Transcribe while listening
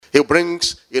He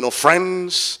brings,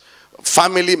 friends,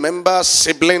 family members,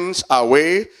 siblings our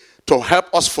way to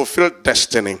help us fulfill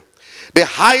destiny. The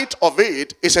height of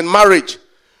it is in marriage.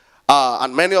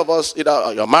 And many of us,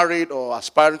 either you're married or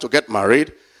aspiring to get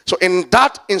married. So in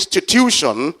that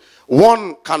institution,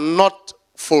 one cannot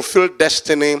fulfill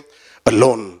destiny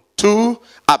alone. Two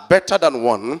are better than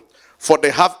one, for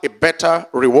they have a better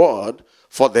reward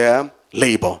for their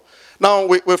labor. Now,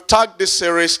 we've tagged this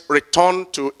series, Return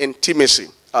to Intimacy.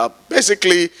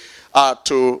 Basically,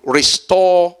 to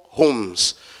restore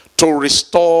homes, to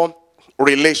restore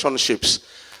relationships.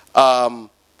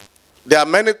 There are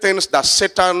many things that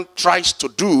Satan tries to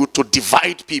do to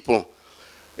divide people.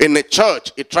 In a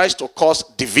church, it tries to cause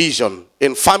division.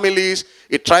 In families,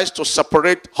 it tries to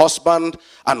separate husband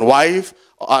and wife,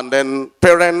 and then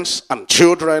parents and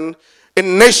children.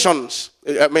 In nations,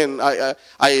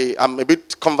 I am a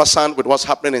bit conversant with what's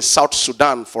happening in South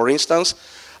Sudan, for instance.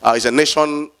 It's a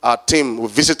nation team. We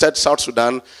visited South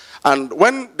Sudan. And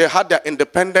when they had their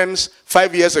independence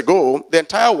 5 years ago, the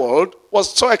entire world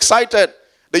was so excited.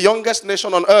 The youngest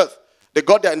nation on earth. They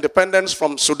got their independence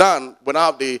from Sudan. We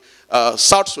now have the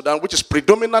South Sudan, which is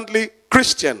predominantly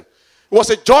Christian. It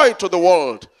was a joy to the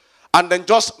world. And then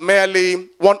just merely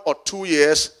 1 or 2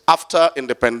 years after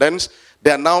independence,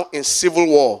 they are now in civil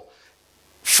war.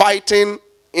 Fighting,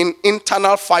 in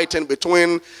internal fighting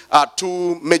between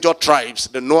two major tribes,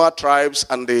 the Noah tribes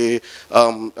and the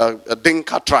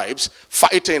Dinka tribes,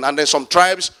 fighting. And then some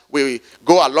tribes will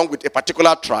go along with a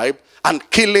particular tribe, and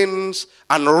killings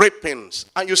and rapings.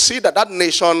 And you see that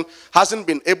nation hasn't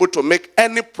been able to make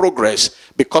any progress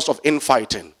because of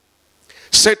infighting.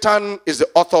 Satan is the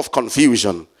author of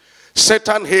confusion.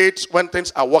 Satan hates when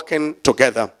things are working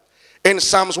together. In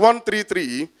Psalms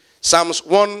 133, Psalms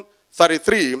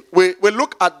 133, we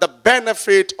look at the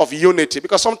benefit of unity.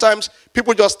 Because sometimes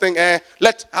people just think,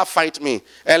 let her fight me,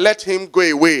 and let him go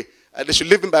away. They should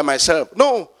leave him by myself.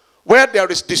 No, where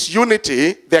there is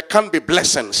disunity, there can be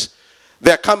blessings.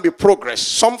 There can be progress.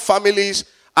 Some families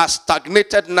are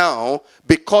stagnated now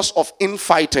because of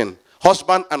infighting.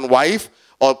 Husband and wife,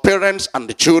 or parents and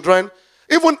the children.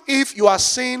 Even if you are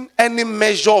seeing any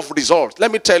measure of results,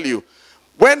 let me tell you,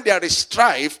 when there is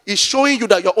strife, it's showing you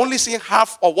that you're only seeing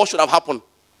half of what should have happened.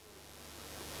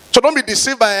 So don't be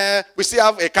deceived by, we still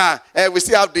have a car, we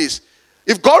still have this.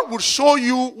 If God would show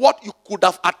you what you could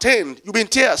have attained, you'll be in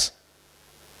tears.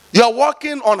 You are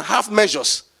working on half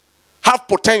measures, half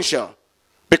potential.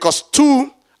 Because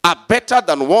two are better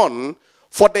than one,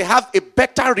 for they have a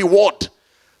better reward.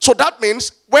 So that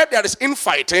means where there is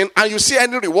infighting and you see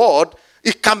any reward,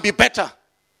 it can be better.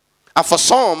 And for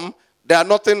some,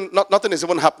 nothing is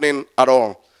even happening at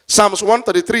all. Psalms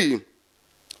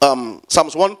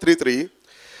 133,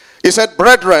 he said,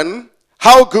 brethren,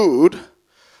 how good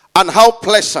and how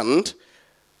pleasant,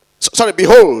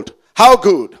 behold, how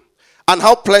good and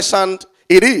how pleasant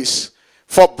it is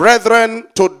for brethren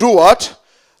to do what?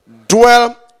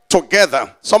 Dwell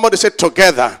together. Somebody say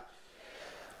together.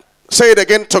 Say it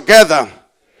again, together.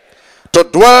 To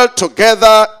dwell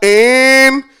together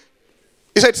in,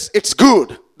 he said it's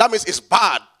good. That means it's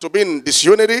bad to be in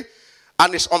disunity,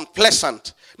 and it's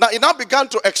unpleasant. Now, he now began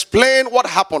to explain what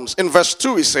happens. In verse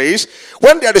 2, he says,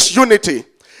 when there is unity,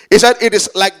 he said it is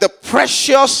like the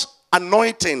precious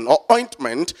anointing or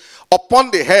ointment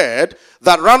upon the head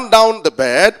that ran down the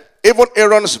bed, even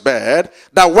Aaron's bed,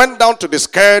 that went down to the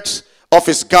skirts of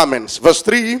his garments. Verse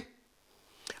 3,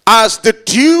 as the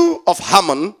dew of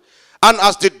Hermon, and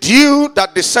as the dew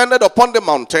that descended upon the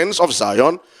mountains of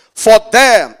Zion, for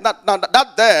there,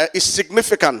 that there is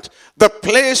significant, the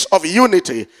place of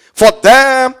unity. For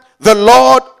there the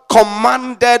Lord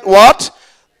commanded what?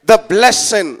 The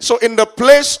blessing. So in the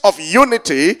place of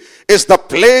unity is the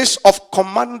place of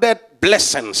commanded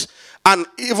blessings and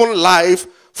even life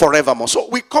forevermore. So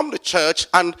we come to church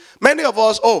and many of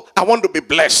us, I want to be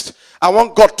blessed. I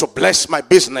want God to bless my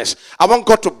business. I want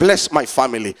God to bless my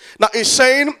family. Now he's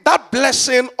saying that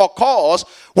blessing occurs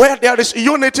where there is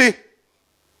unity.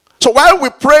 So while we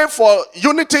pray for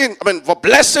unity, for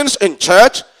blessings in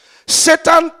church,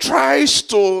 Satan tries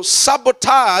to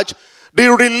sabotage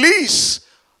the release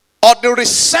or the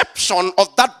reception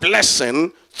of that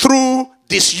blessing through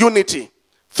disunity,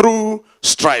 through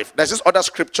strife. There's this other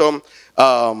scripture,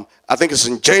 I think it's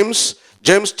in James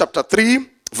chapter 3,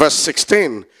 verse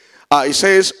 16. It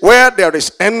says, where there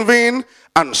is envy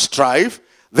and strife,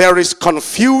 there is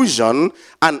confusion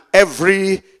and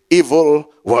every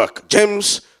evil work.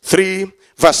 James 3,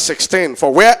 verse 16.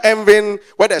 For where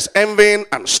there's envy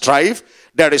and strife,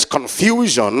 there is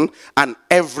confusion and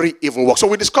every evil work. So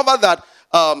we discover that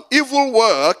evil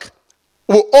work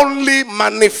will only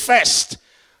manifest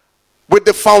with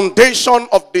the foundation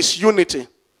of disunity.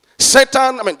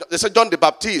 Satan, they say John the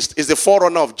Baptist is the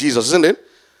forerunner of Jesus, isn't it?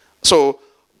 So,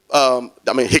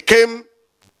 he came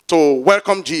to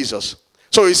welcome Jesus.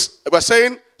 So we're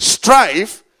saying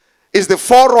strife is the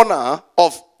forerunner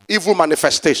of evil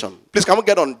manifestation. Please, can we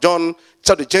get on James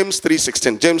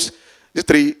 3:16. James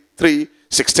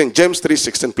 3:16. James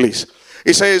 3:16, please.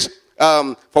 It says,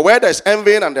 for where there's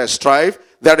envy and there's strife,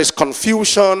 there is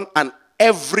confusion and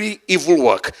every evil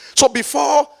work. So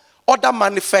before other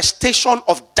manifestation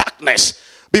of darkness,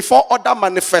 before other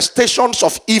manifestations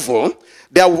of evil,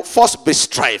 there will first be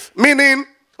strife. Meaning,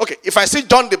 okay, if I see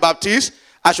John the Baptist,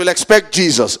 I should expect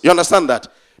Jesus. You understand that?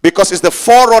 Because it's the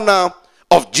forerunner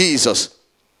of Jesus.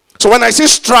 So when I see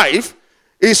strife,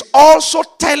 it's also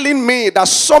telling me that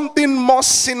something more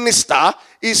sinister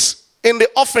is in the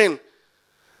offing.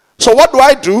 So what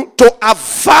do? To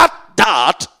avert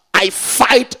that, I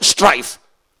fight strife.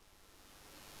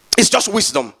 It's just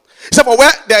wisdom. So for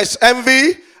where there is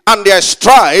envy and there is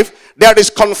strife, there is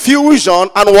confusion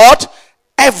and what?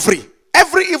 Every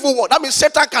evil word. That means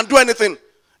Satan can do anything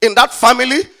in that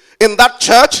family, in that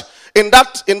church, in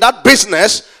that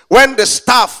business. When the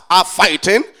staff are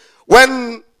fighting,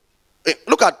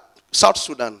 look at South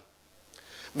Sudan,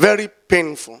 very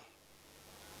painful.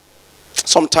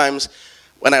 Sometimes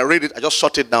when I read it, I just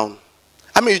shut it down.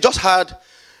 You just had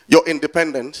your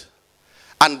independent,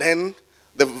 and then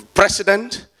the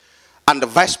president and the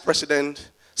vice president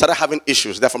started having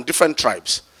issues. They're from different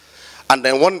tribes. And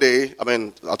then one day, I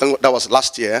think that was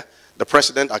last year, the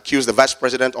president accused the vice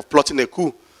president of plotting a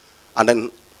coup and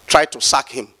then tried to sack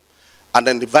him. And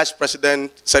then the vice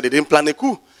president said he didn't plan a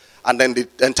coup. And then the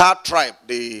entire tribe,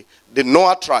 the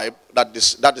Noah tribe,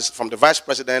 that is from the vice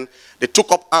president, they took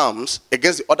up arms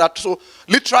against the other. So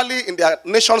literally in their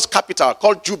nation's capital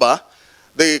called Juba,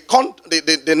 the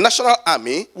national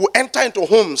army will enter into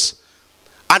homes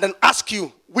and then ask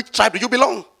you, which tribe do you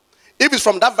belong? If it's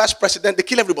from that vice president, they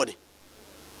kill everybody.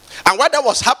 And while that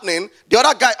was happening, the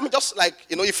other guy, just like,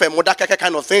 if a Modakeke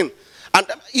kind of thing. And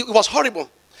it was horrible.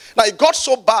 Now it got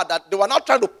so bad that they were now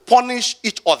trying to punish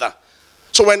each other.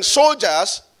 So when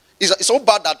soldiers, it's so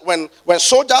bad that when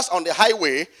soldiers on the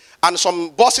highway and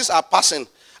some buses are passing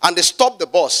and they stop the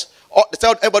bus, or they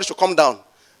tell everybody to come down.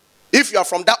 If you are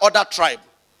from that other tribe,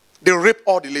 they rape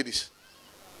all the ladies.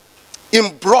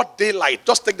 In broad daylight,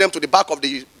 just take them to the back of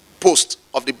the post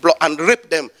of the block and rape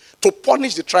them to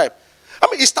punish the tribe.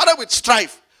 It started with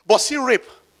strife, but see rape,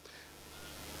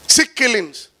 see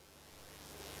killings.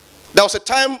 There was a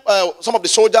time some of the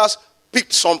soldiers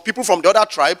picked some people from the other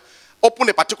tribe, opened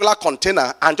a particular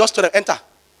container, and just told them enter,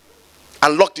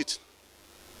 and locked it.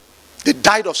 They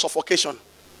died of suffocation.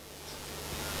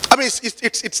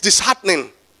 It's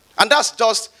disheartening, and that's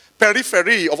just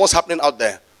periphery of what's happening out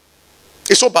there.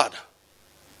 It's so bad.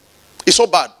 It's so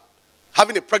bad.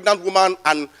 Having a pregnant woman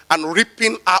and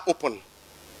ripping her open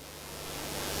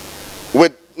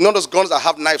with those guns that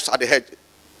have knives at the head.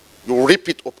 You rip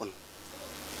it open.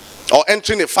 Or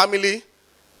entering a family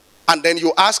and then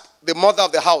you ask the mother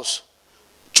of the house,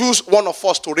 choose one of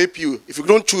us to rape you. If you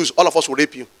don't choose, all of us will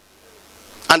rape you.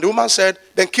 And the woman said,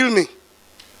 then kill me.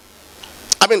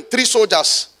 3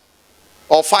 soldiers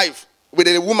or 5 with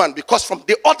a woman because from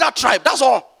the other tribe, that's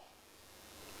all.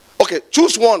 Okay,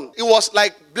 choose one. It was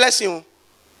like blessing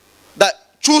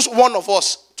that choose one of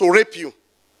us to rape you.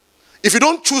 If you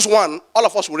don't choose one, all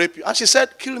of us will rape you. And she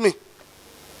said, kill me.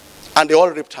 And they all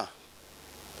raped her.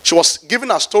 She was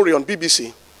giving a story on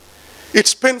BBC.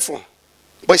 It's painful.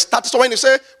 But it started. So when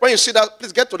you see that,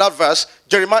 please get to that verse,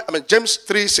 James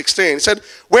 3:16. It said,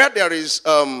 where there is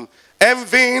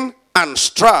envying and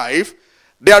strife,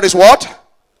 there is what?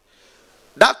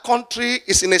 That country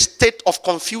is in a state of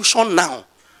confusion now.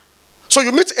 So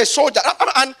you meet a soldier,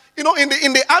 and in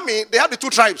the army, they have the 2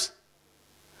 tribes.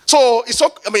 So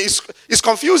it's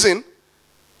confusing.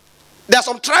 There are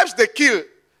some tribes they kill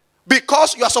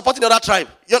because you are supporting the other tribe.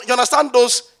 You understand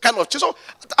those kind of things? So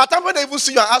at times when they even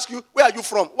see you and ask you, where are you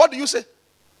from? What do you say?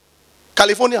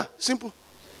 California. Simple.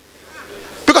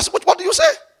 Because what do you say?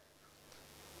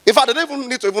 In fact, they don't even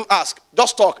need to even ask.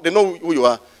 Just talk. They know who you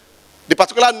are. The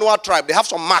particular Noah tribe, they have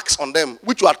some marks on them,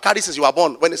 which you had carried since you were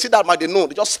born. When they see that mark, they know.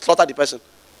 They just slaughter the person.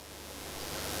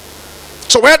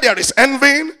 So where there is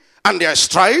envying and there is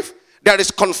strife, there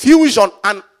is confusion.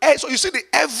 And so you see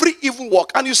every evil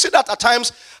work. And you see that at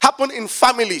times happen in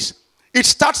families. It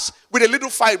starts with a little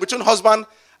fight between husband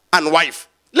and wife.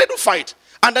 Little fight.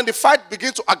 And then the fight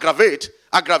begins to aggravate.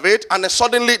 And then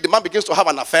suddenly the man begins to have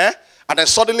an affair. And then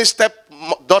suddenly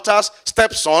stepdaughters,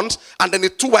 stepsons, and then the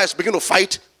 2 wives begin to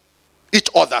fight each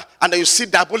other. And then you see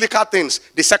diabolical things.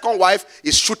 The second wife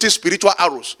is shooting spiritual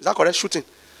arrows. Is that correct? Shooting.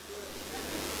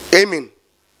 aiming,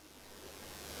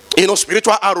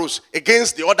 spiritual arrows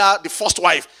against the first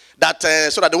wife, that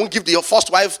so that they won't give the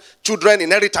first wife children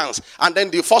inheritance, and then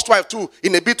the first wife too,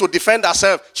 in a bid to defend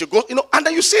herself, she goes, and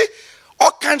then you see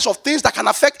all kinds of things that can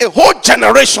affect a whole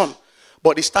generation.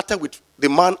 But it started with the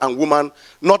man and woman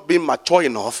not being mature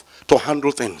enough to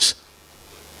handle things.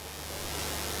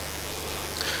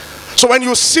 So when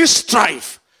you see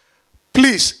strife,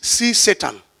 please see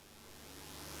Satan.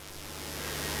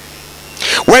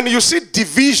 When you see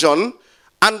division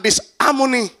and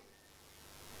disharmony,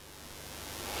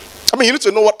 you need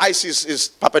to know what ISIS is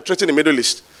perpetrating in the Middle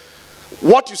East.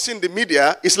 What you see in the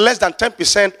media is less than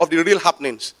 10% of the real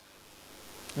happenings.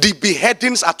 The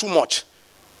beheadings are too much.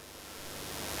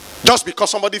 Just because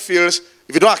somebody feels,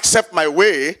 if you don't accept my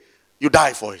way, you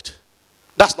die for it.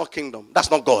 That's not kingdom.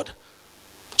 That's not God.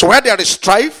 So where there is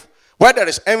strife, where there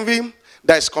is envy,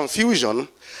 there is confusion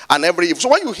and every evil. So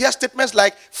when you hear statements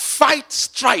like fight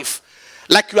strife,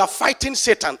 like you are fighting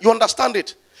Satan, you understand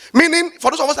it. Meaning,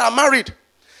 for those of us that are married,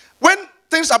 when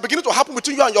things are beginning to happen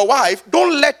between you and your wife,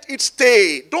 don't let it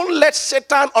stay. Don't let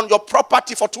Satan on your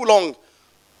property for too long.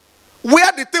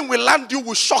 Where the thing will land you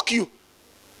will shock you.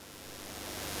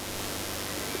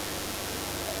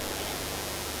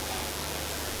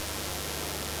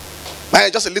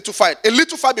 Just a little fight. A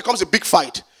little fight becomes a big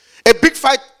fight. A big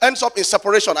fight ends up in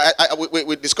separation.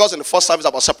 We discussed in the first service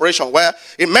about separation, where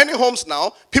in many homes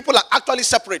now, people are actually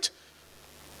separate.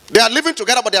 They are living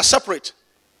together, but they are separate.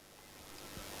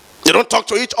 They don't talk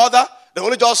to each other. They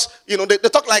only just, they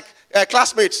talk like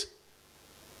classmates.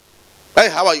 Hey,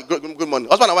 how are you? Good morning.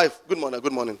 Husband and wife,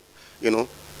 good morning.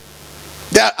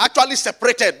 They are actually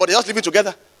separated, but they're just living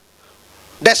together.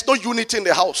 There's no unity in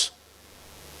the house.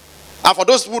 And for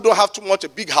those who don't have too much a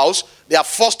big house, they are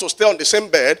forced to stay on the same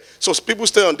bed. So people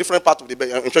stay on different parts of the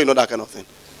bed. I'm sure you know that kind of thing.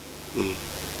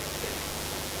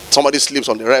 Somebody sleeps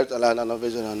on the right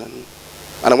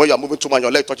and when you are moving too much,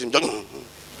 your leg touching. Children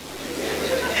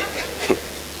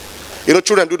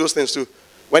do those things too.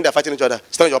 When they're fighting each other,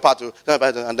 stand on your part too,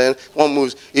 and then one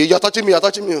moves. You're touching me.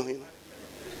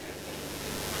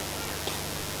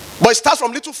 But it starts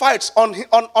from little fights on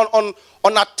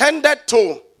unattended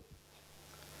to.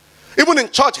 Even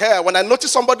in church here, when I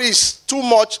notice somebody is too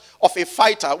much of a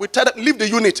fighter, we tell them, leave the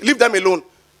unit, leave them alone.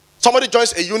 Somebody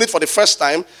joins a unit for the first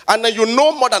time, and then you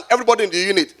know more than everybody in the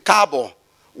unit. Cabo,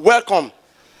 welcome.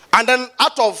 And then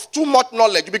out of too much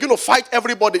knowledge, you begin to fight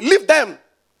everybody. Leave them.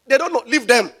 They don't know, leave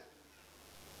them.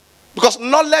 Because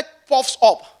knowledge puffs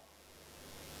up,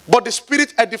 but the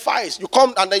spirit edifies. You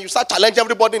come and then you start challenging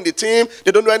everybody in the team.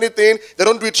 They don't know anything. They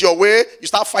don't do it your way. You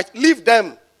start fighting. Leave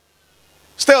them.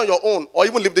 Stay on your own, or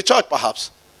even leave the church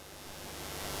perhaps.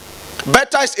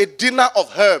 Better is a dinner of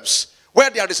herbs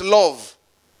where there is love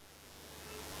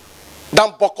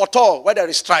than bokoto where there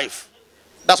is strife.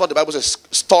 That's what the Bible says.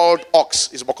 Stalled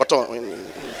ox is bokoto.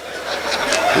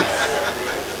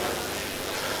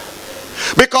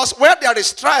 Because where there is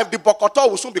strife, the bokoto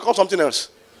will soon become something else.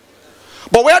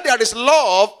 But where there is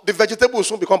love, the vegetable will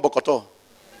soon become bokoto.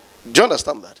 Do you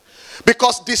understand that?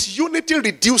 Because this unity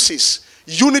reduces.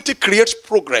 Unity creates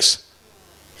progress.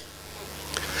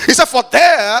 He said, for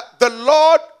there the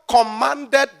Lord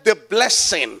commanded the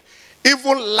blessing,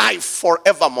 even life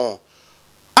forevermore.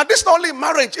 And this is not only in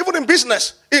marriage, even in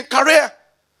business, in career.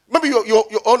 Maybe you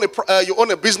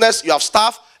own a business, you have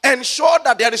staff. Ensure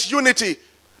that there is unity.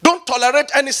 Don't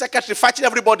tolerate any secretary fighting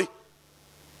everybody.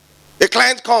 A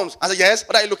client comes and says, yes,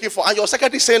 what are you looking for? And your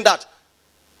secretary is saying that.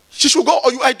 She should go,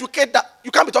 or you educate that.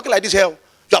 You can't be talking like this here.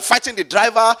 You are fighting the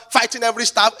driver, fighting every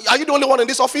staff. Are you the only one in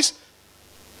this office?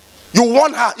 You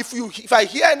warn her. If I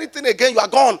hear anything again, you are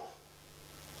gone.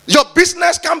 Your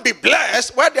business can be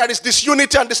blessed where there is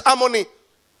disunity and disharmony.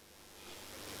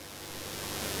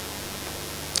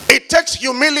 It takes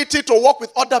humility to work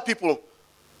with other people.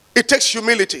 It takes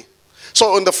humility.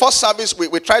 So in the first service,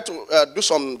 we tried to do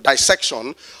some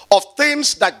dissection of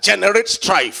things that generate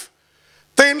strife.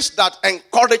 Things that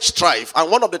encourage strife.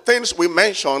 And one of the things we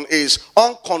mentioned is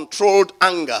uncontrolled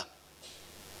anger.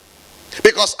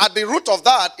 Because at the root of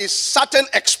that is certain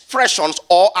expressions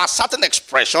are certain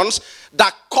expressions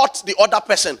that cut the other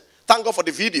person. Thank God for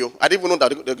the video. I didn't even know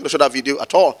that they're going to show that video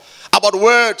at all. About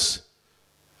words.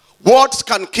 Words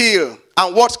can kill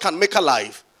and words can make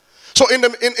alive. So in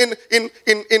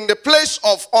the place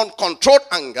of uncontrolled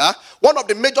anger, one of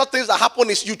the major things that happen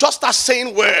is you just start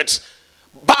saying words.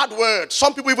 Bad words.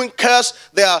 Some people even curse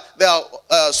their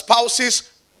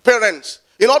spouses, parents.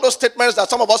 In all those statements that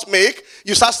some of us make,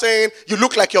 you start saying, you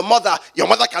look like your mother. Your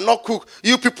mother cannot cook.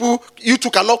 You people, you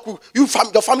two cannot cook. Your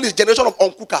family is a generation of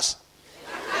uncookers.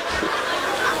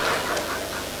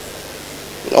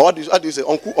 Or how do you say?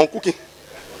 Uncooking.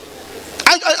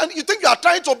 And you think you are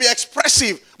trying to be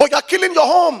expressive, but you are killing your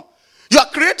home. You are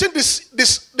creating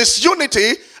this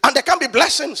unity, and there can be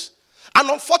blessings. And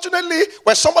unfortunately,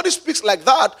 when somebody speaks like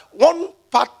that, one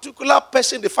particular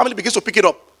person in the family begins to pick it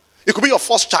up. It could be your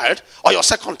first child or your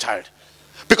second child.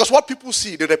 Because what people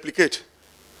see, they replicate.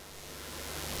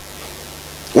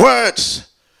 Words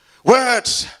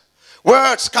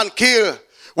can kill.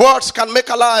 Words can make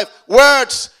alive.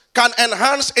 Words can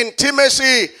enhance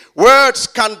intimacy. Words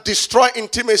can destroy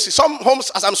intimacy. Some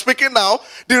homes, as I'm speaking now,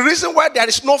 the reason why there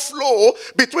is no flow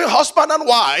between husband and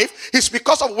wife is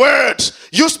because of words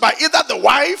used by either the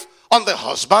wife on the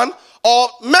husband, or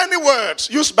many words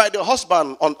used by the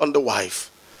husband on the wife.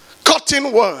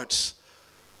 Cutting words,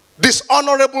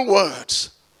 dishonorable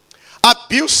words,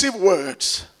 abusive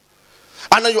words.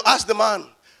 And then you ask the man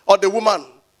or the woman,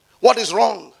 what is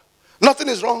wrong? Nothing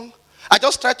is wrong. I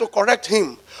just try to correct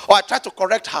him, or I try to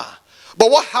correct her. But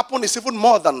what happened is even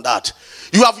more than that.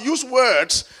 You have used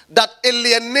words that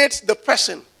alienate the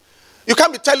person. You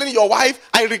can't be telling your wife,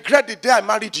 I regret the day I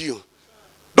married you.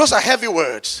 Those are heavy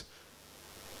words.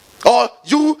 Or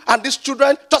you and these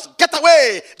children, just get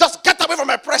away from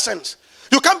my presence.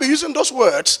 You can't be using those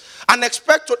words and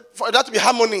expect for that to be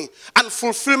harmony and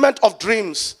fulfillment of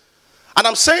dreams. And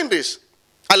I'm saying this,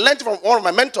 I learned from one of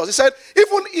my mentors. He said,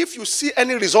 even if you see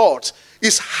any result,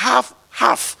 it's half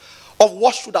of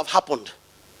what should have happened.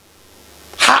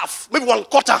 Half, maybe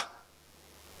 1/4.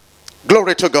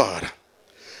 Glory to God.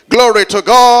 Glory to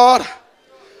God.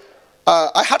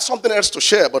 I had something else to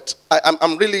share, but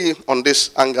I'm really on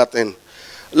this anger thing.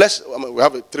 We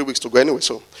have 3 weeks to go anyway.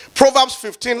 So Proverbs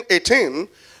 15:18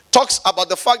 talks about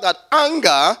the fact that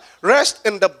anger rests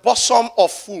in the bosom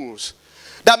of fools.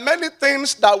 There are many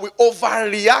things that we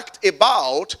overreact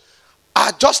about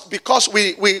are just because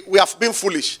we have been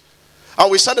foolish. And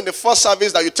we said in the first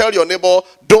service that you tell your neighbor,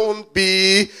 don't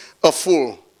be a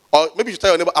fool. Or maybe you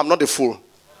tell your neighbor, I'm not a fool.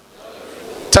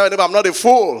 Tell your neighbor, I'm not a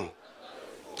fool.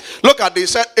 Look at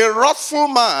this. It said, a wrathful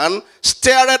man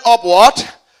stirred up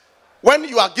what? When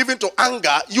you are given to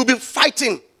anger, you'll be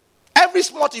fighting. Every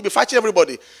small thing, you'll be fighting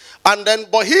everybody. And then,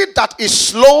 but he that is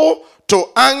slow to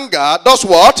anger does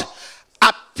what?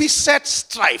 Appeaseth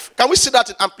strife. Can we see that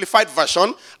in Amplified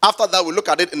Version? After that, we'll look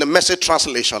at it in the Message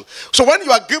translation. So when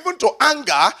you are given to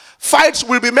anger, fights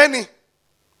will be many.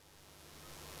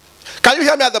 Can you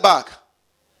hear me at the back?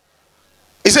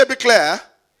 Is it a bit clear?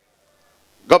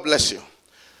 God bless you.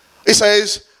 It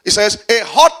says, a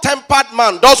hot-tempered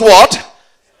man does what?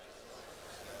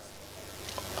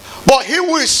 But he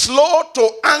who is slow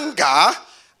to anger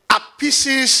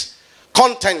appeases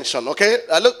contention. Okay,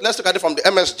 let's look at it from the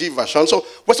MSG version. So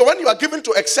when you are given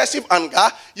to excessive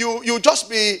anger, you just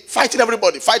be fighting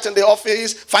everybody, fighting the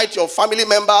office, fight your family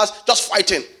members, just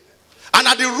fighting. And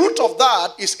at the root of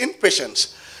that is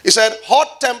impatience. He said,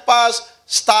 hot tempers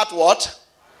start what?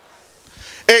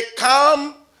 A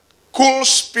calm, cool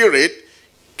spirit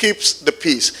keeps the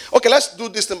peace. Okay, let's do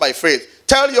this thing by faith.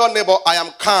 Tell your neighbor, I am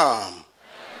calm.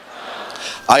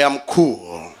 I am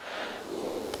cool.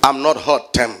 I'm not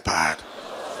hot-tempered.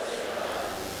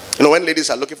 You know, when ladies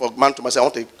are looking for a man to say, I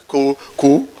want a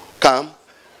cool, calm,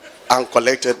 and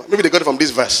collected. Maybe they got it from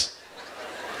this verse.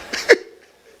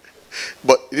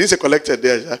 But it is a collected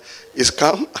there. It's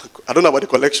calm. I don't know about the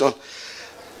collection.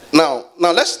 Now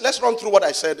let's run through what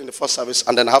I said in the first service,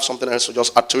 and then I have something else to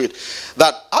just add to it.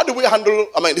 That how do we handle?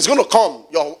 It's going to come.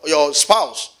 Your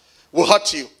spouse will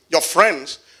hurt you. Your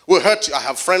friends will hurt you. I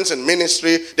have friends in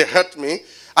ministry. They hurt me.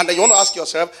 And then you want to ask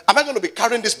yourself, am I going to be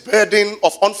carrying this burden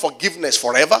of unforgiveness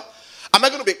forever? Am I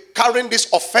going to be carrying this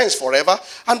offense forever?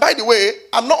 And by the way,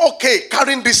 I'm not okay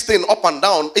carrying this thing up and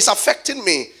down. It's affecting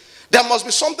me. There must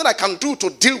be something I can do to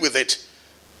deal with it.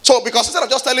 So because instead of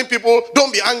just telling people,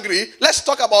 don't be angry, let's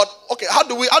talk about, okay, how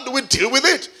do we deal with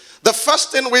it? The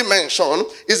first thing we mention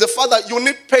is the fact that you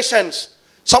need patience.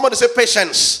 Somebody say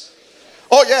patience.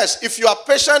 Oh yes, if you are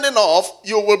patient enough,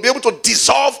 you will be able to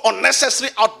dissolve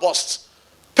unnecessary outbursts.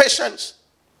 Patience.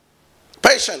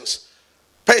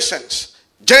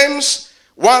 James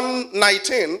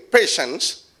 1:19,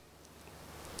 patience.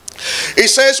 It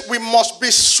says we must be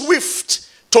swift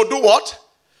to do what?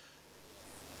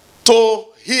 To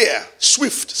hear.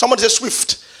 Swift. Somebody say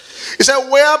swift. He said,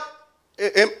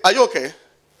 are you okay?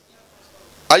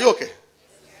 Are you okay?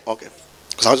 Okay.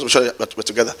 Because I want to show you that we're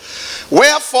together.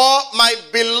 Wherefore, my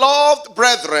beloved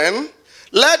brethren,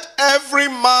 let every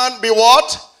man be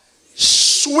what?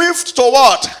 Swift to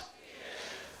what?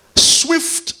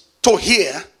 Swift to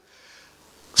hear,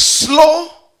 slow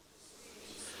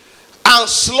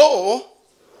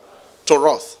to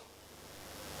wrath.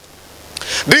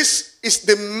 This is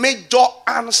the major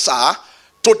answer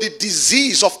to the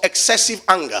disease of excessive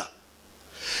anger.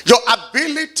 Your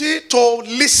ability to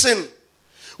listen,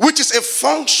 which is a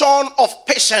function of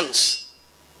patience.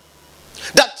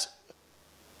 That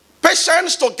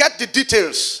patience to get the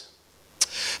details.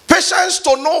 Patience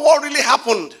to know what really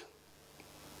happened.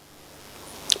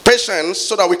 Patience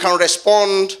so that we can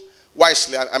respond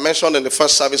wisely. I mentioned in the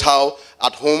first service how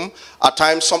at home, at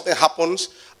times something happens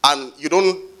and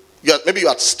maybe you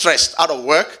are stressed out of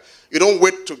work. You don't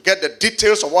wait to get the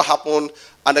details of what happened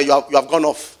and then you have gone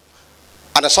off.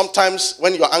 And then sometimes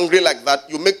when you're angry like that,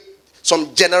 you make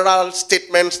some general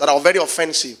statements that are very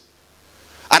offensive.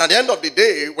 And at the end of the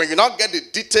day, when you now get the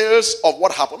details of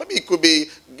what happened, maybe it could be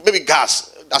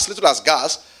gas, as little as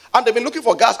gas, and they've been looking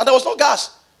for gas and there was no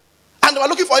gas. And they were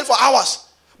looking for it for hours.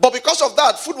 But because of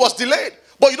that, food was delayed.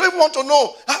 But you don't even want to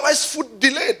know, why is food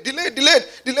delayed? Delayed.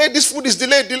 This food is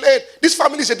delayed. This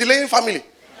family is a delaying family.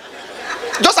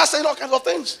 Just as saying all kinds of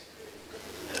things.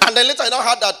 And then later you now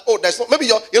heard that, there's no, maybe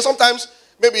sometimes,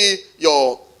 maybe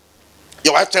your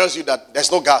wife tells you that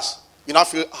there's no gas. You now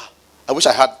feel, I wish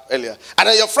I had earlier. And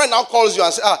then your friend now calls you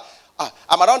and says,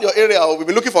 I'm around your area, we've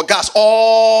been looking for gas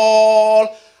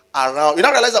all around. You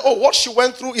now realize that, what she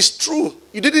went through is true.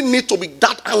 You didn't need to be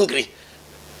that angry.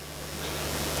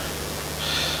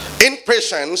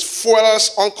 Impatience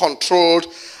fuels uncontrolled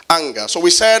anger. So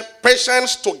we said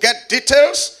patience to get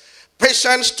details,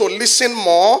 patience to listen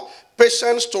more,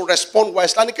 patience to respond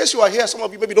wisely. And in case you are here, some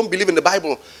of you maybe don't believe in the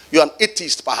Bible. You're an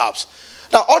atheist perhaps.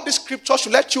 Now all these scriptures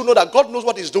should let you know that God knows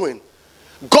what he's doing.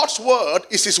 God's word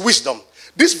is his wisdom.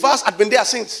 This verse had been there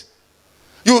since.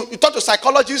 You talk to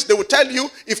psychologists, they will tell you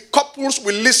if couples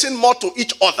will listen more to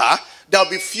each other, there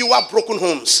will be fewer broken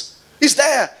homes. It's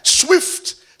there.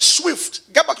 Swift.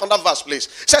 Get back on that verse, please.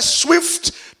 It says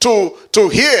swift to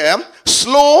hear,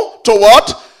 slow to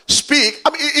what? Speak.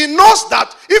 I mean, he knows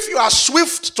that if you are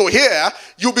swift to hear,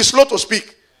 you'll be slow to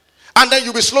speak. And then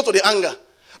you'll be slow to the anger.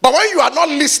 But when you are not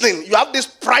listening, you have this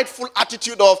prideful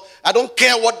attitude of, I don't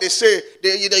care what they say.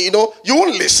 You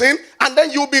won't listen. And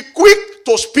then you'll be quick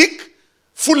to speak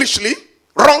foolishly,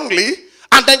 wrongly,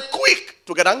 and then quick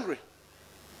to get angry.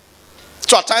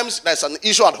 So at times there's an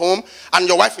issue at home and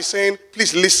your wife is saying,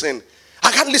 please listen.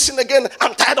 I can't listen again.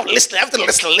 I'm tired of listening. I have to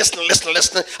listen.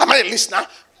 I'm not a listener.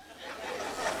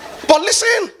 But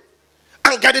listen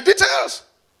and get the details.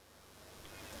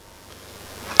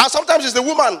 And sometimes it's the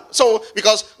woman. So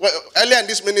because earlier in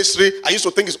this ministry, I used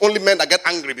to think it's only men that get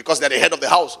angry because they're the head of the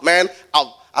house. Man,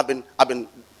 I've been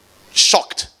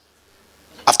shocked.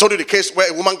 I've told you the case where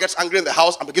a woman gets angry in the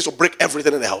house and begins to break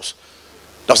everything in the house.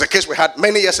 That was a case we had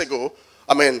many years ago.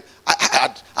 I mean,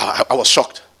 I was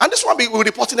shocked. And this one, we were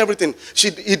reporting everything. He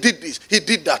did this, he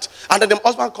did that. And then the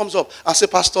husband comes up and says,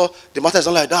 Pastor, the matter is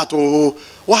not like that. Oh,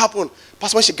 what happened?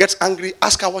 Pastor, when she gets angry,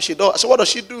 ask her what she does. I said, what does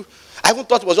she do? I even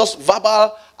thought it was just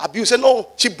verbal abuse. He said,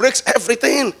 no, she breaks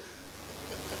everything.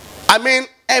 I mean,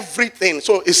 everything.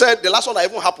 So he said, the last one that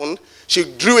even happened, she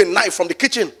drew a knife from the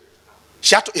kitchen.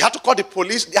 He had to call the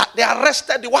police. They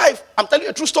arrested the wife. I'm telling you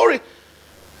a true story.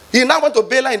 He now went to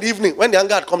bail her in the evening when the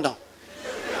anger had come down.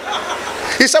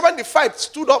 He said when the fight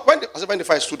stood up, when the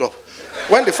fight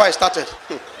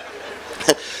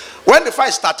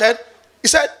started, he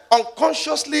said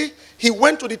unconsciously he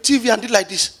went to the TV and did like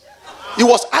this. He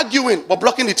was arguing but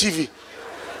blocking the TV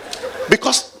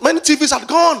because many TVs had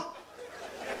gone.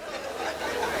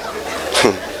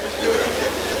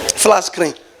 Flat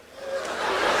screen.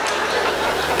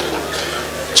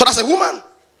 So that's a woman.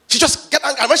 She just gets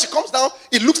angry and when she comes down,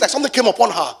 it looks like something came upon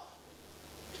her.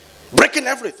 Breaking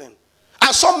everything.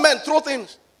 And some men throw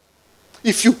things.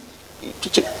 If you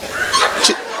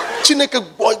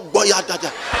Chineke boy, you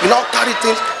now carry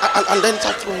things and then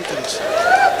start throwing things.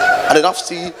 And then have to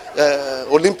see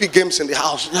Olympic Games in the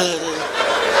house.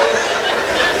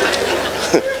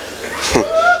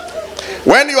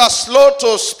 When you are slow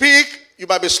to speak, you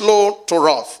might be slow to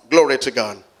wrath. Glory to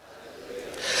God.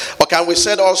 Okay, and we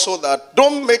said also that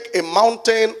don't make a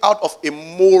mountain out of a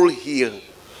molehill.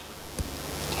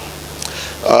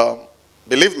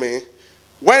 Believe me,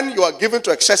 when you are given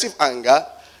to excessive anger,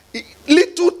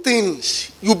 little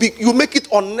things, you make it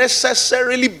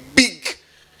unnecessarily big.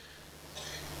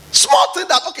 Small thing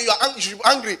that, okay, you should be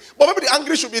angry, but maybe the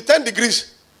angry should be 10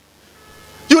 degrees.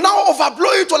 You now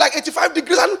overblow it to like 85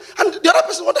 degrees, and the other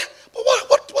person wonder,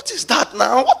 but what is that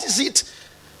now? What is it?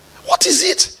 What is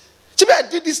it? Maybe I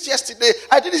did this yesterday.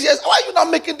 Why are you now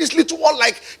making this little one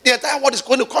like the entire world is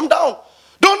going to come down?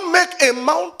 Don't make a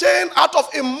mountain out of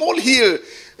a molehill.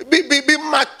 Be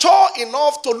mature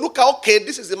enough to look at, okay,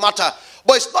 this is the matter.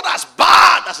 But it's not as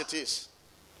bad as it is.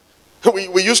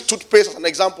 We use toothpaste as an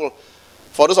example.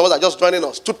 For those of us that are just joining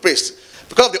us, toothpaste.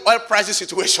 because of the oil prices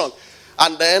situation.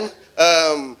 And then,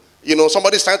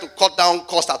 somebody's trying to cut down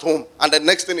cost at home. And the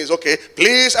next thing is, okay,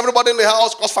 please, everybody in the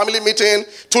house, cost family meeting,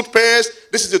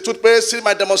 toothpaste. This is the toothpaste. See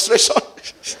my demonstration.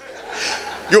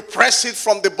 You press it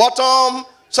from the bottom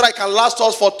so that it can last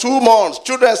us for 2 months.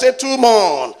 Children say 2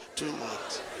 months. 2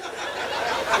 months.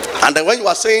 And then when you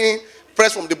are saying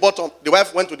press from the bottom, the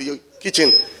wife went to the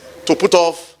kitchen to put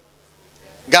off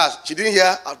gas. She didn't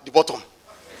hear at the bottom.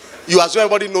 You assume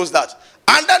everybody knows that.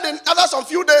 And then after some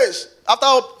few days,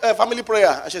 after family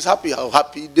prayer, and she's happy. Oh,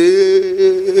 happy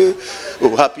day.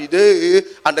 Oh, happy day.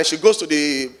 And then she goes to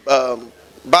the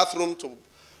bathroom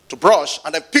to brush,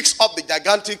 and then picks up the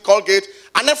gigantic Colgate,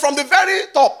 and then from the very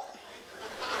top.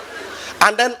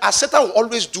 And then, as Satan will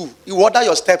always do, he will order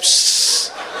your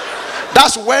steps.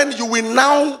 That's when you will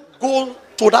now go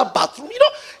to that bathroom. You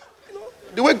know,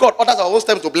 the way God orders our own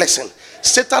steps to blessing,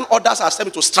 Satan orders our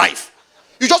steps to strife.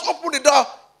 You just open the door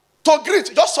to greet.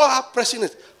 You just saw her pressing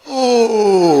it.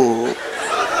 Oh,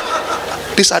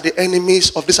 these are the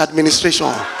enemies of this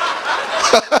administration.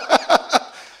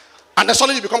 And then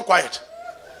suddenly you become quiet.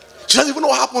 She doesn't even know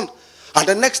what happened. And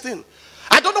the next thing,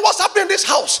 I don't know what's happening in this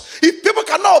house. If people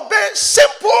cannot obey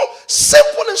simple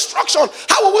instruction,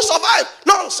 how will we survive?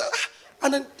 No, sir.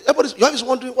 And then you're always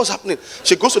wondering what's happening.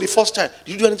 She goes to the first child.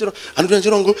 Did you do anything wrong? I didn't do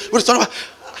anything wrong. What is talking about?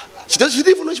 She didn't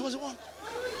even know she was the one.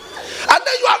 And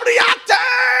then you have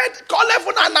reacted. Call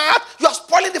heaven and earth. You are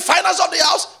spoiling the finance of the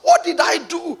house. What did I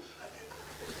do?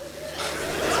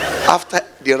 After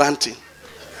the ranting.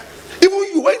 Even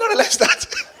you will not realize that.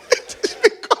 It's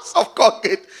because of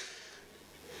Colgate.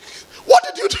 What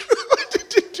did you do? What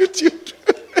did you do?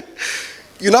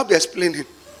 You now be explaining.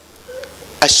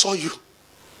 I saw you.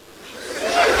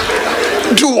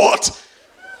 Do what?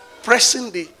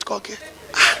 Pressing the Colgate.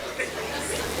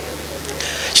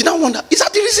 She now wonder, is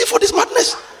that the reason for this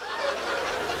madness?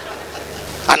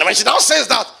 And when she now says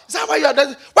that, is that why you are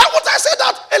there? Why would I say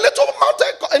that? A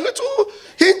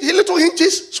little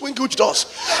hinges swing huge doors.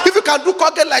 If you can do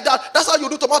Colgate like that, that's how you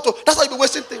do tomato. That's how you be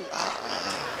wasting things.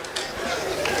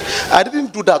 I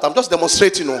didn't do that. I'm just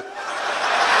demonstrating. I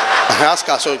ask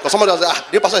her, so because somebody was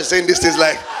like, the pastor is saying these things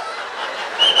like.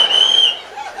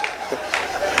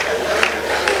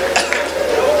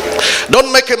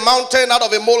 Don't make a mountain out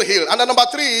of a molehill. And then number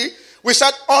 3, we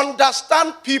said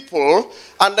understand people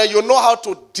and then you know how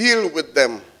to deal with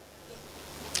them.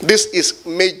 This is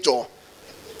major.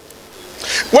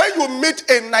 When you meet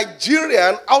a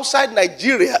Nigerian outside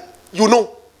Nigeria, you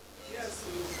know.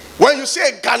 When you see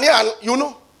a Ghanaian, you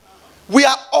know. We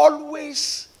are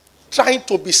always trying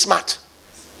to be smart.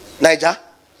 Niger,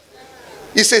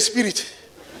 it's a spirit.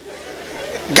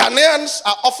 Ghanaians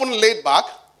are often laid back.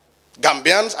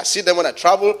 Gambians, I see them when I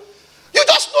travel. You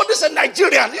just know this is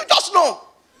Nigerian. You just know.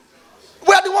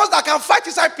 We are the ones that can fight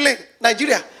inside plane.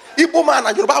 Nigeria. Igbo man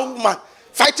and Yoruba woman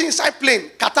fighting inside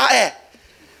plane. Qatar Air.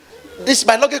 This is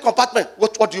my luggage compartment.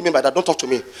 What do you mean by that? Don't talk to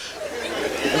me.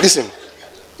 Listen.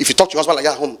 If you talk to your husband like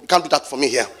that at home, you can't do that for me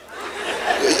here.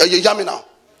 You hear me now?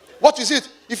 What is it?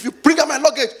 If you bring out my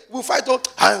luggage, we'll fight.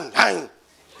 Hang.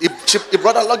 He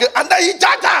brought her luggage and then he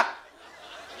jacked her.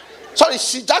 Sorry,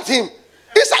 she jacked him.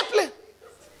 Inside plane.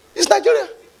 It's Nigeria.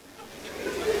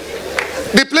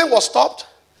 The plane was stopped.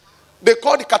 They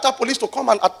called the Qatar police to come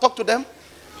and talk to them.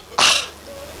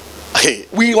 Hey,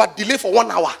 we were delayed for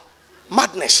 1 hour.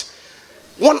 Madness.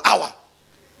 1 hour.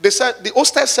 They said, the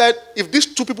hostess said, if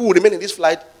these 2 people will remain in this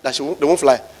flight, that they won't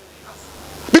fly.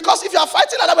 Because if you are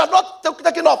fighting like that, we have not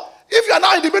taken off. If you are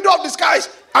now in the middle of the skies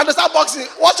and they start boxing,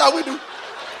 what shall we do?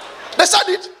 They said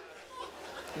it.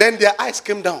 Then their eyes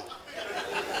came down.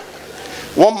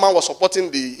 One man was supporting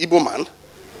the Igbo man,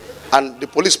 and the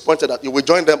police pointed out, you will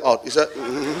join them out. He said,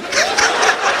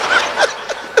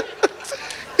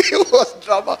 It was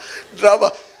drama.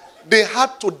 They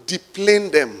had to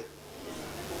deplane them.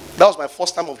 That was my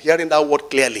first time of hearing that word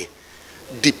clearly.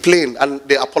 Deplane. And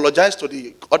they apologized to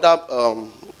the other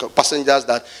passengers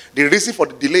that the reason for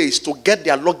the delay is to get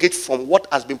their luggage from what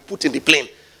has been put in the plane.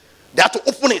 They had to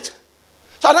open it.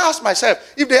 So I asked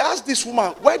myself, if they asked this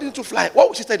woman, why didn't you fly? What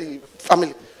would she tell the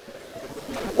family?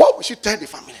 What would she tell the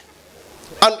family?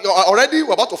 And already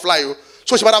we're about to fly you.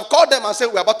 So she might have called them and said,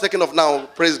 we're about to take off now.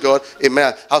 Praise God.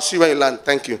 Amen. I'll see you when you land.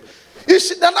 Thank you.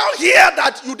 If they now hear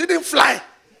that you didn't fly,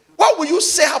 what will you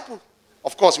say happened?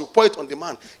 Of course, you point on the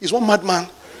man. He's one madman.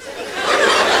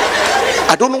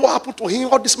 I don't know what happened to him.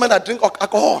 All these men that drink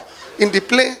alcohol in the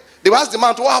plane. They asked the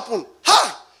man, what happened?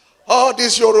 Oh,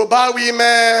 this Yoruba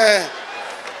women.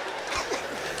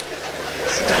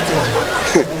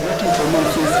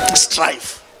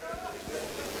 Strife.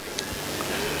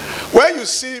 When you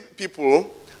see people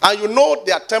and you know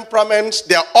their temperaments,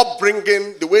 their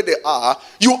upbringing, the way they are,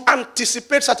 you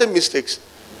anticipate certain mistakes.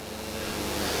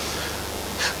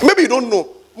 Maybe you don't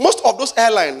know. Most of those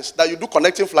airlines that you do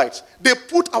connecting flights, they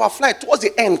put our flight towards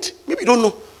the end. Maybe you don't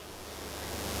know.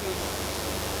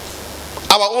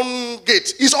 Our own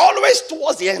gate is always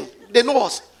towards the end. They know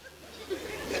us.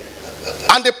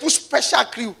 And they put special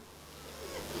crew.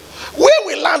 When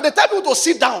we land, they tell people to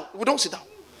sit down. We don't sit down.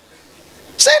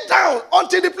 Sit down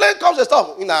until the plane comes and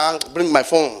stop. Bring my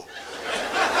phone.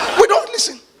 We don't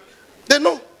listen. They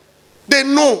know. They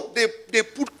know. They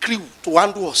put crew to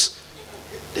handle us.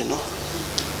 They know.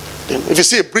 If you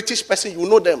see a British person, you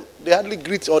know them. They hardly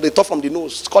greet or they talk from the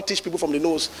nose. Scottish people from the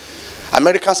nose.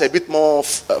 Americans are a bit more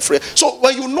free. So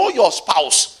when you know your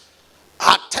spouse,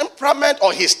 her temperament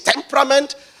or his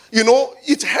temperament, you know,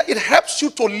 it helps you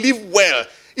to live well.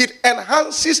 It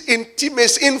enhances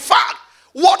intimacy. In fact,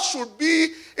 what should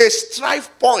be a strife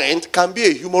point can be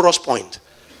a humorous point.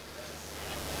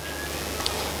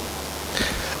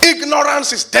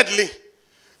 Ignorance is deadly.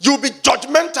 You'll be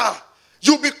judgmental.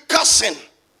 You'll be cursing.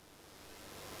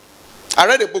 I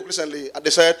read a book recently and they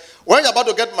said, when you're about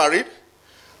to get married,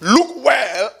 look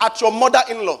well at your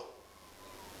mother-in-law.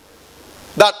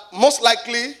 That most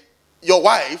likely your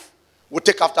wife will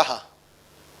take after her.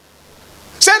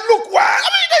 Say, look well.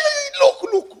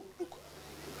 Look.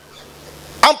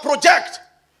 And project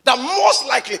that most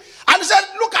likely. And he said,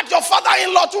 look at your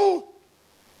father-in-law too.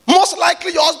 Most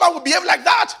likely your husband will behave like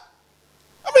that.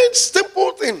 I mean,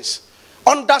 simple things.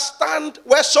 Understand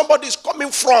where somebody is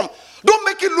coming from. Don't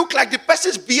make it look like the person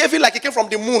is behaving like he came from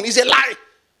the moon. It's a lie.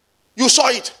 You saw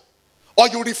it. Or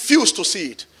you refuse to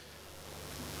see it.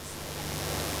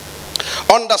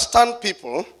 Understand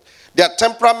people, their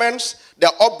temperaments,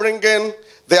 their upbringing,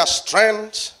 their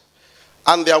strengths,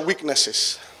 and their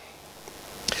weaknesses.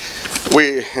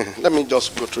 Let me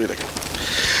just go through it again.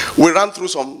 We ran through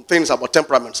some things about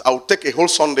temperaments. I'll take a whole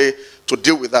Sunday to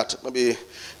deal with that. Maybe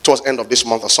towards the end of this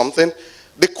month or something.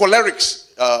 The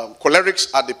cholerics.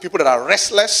 Cholerics are the people that are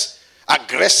restless,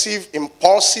 aggressive,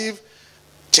 impulsive,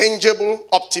 changeable,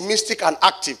 optimistic, and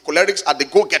active. Cholerics are the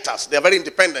go-getters. They are very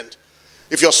independent.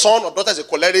 If your son or daughter is a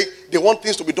choleric, they want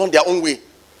things to be done their own way.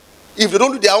 If they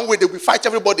don't do their own way, they will fight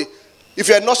everybody. If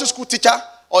you're a nursery school teacher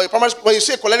or a primary school, when you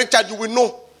see a choleric child, you will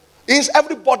know. It means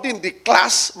everybody in the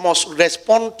class must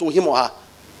respond to him or her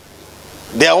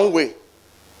their own way.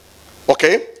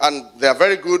 Okay? And they are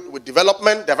very good with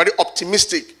development. They are very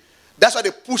optimistic. That's why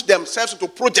they push themselves into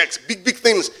projects, big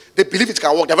things. They believe it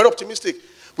can work. They're very optimistic.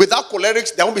 Without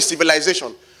cholerics, there won't be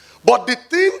civilization. But the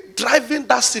thing driving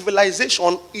that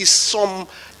civilization is some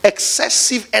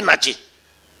excessive energy,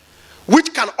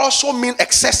 which can also mean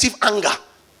excessive anger.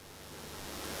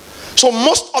 So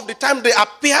most of the time they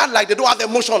appear like they don't have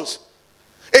emotions.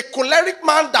 A choleric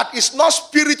man that is not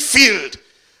spirit-filled,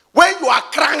 when you are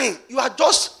crying, you are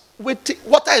just waiting.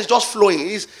 Water is just flowing.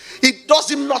 It does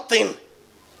him nothing.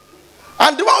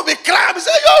 And the one will be crying and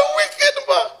say, you're wicked,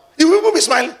 man. He will be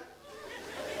smiling.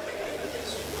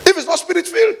 If it's not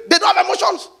spirit-filled, they don't have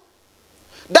emotions.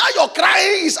 That you're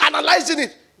crying is analyzing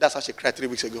it. That's how she cried 3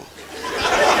 weeks ago.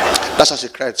 That's how she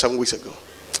cried 7 weeks ago.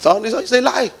 So it's a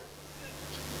lie.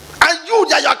 And you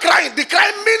that you're crying, the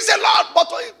crying means a lot,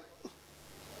 but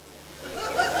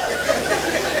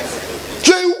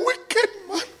you're a wicked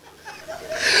man.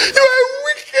 You're a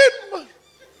wicked man.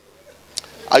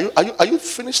 Are you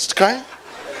finished crying?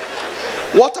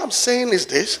 What I'm saying is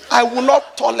this: I will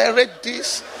not tolerate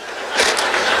this.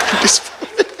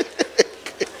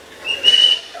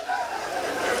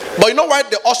 But you know why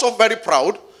they're also very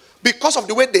proud? Because of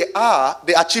the way they are,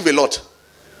 they achieve a lot.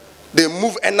 They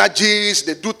move energies,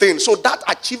 they do things. So that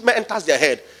achievement enters their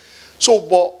head. So,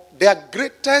 but their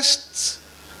greatest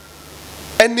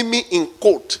enemy in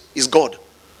quote is God.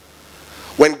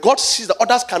 When God sees that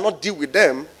others cannot deal with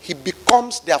them, he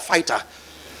becomes their fighter.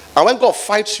 And when God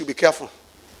fights you, be careful.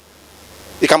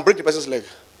 He can break the person's leg.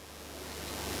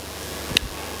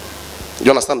 You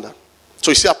understand that?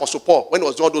 So you see Apostle Paul, when he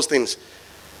was doing all those things,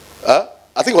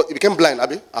 I think he became blind,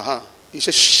 Abi. He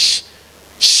said, shh.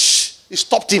 He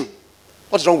stopped him.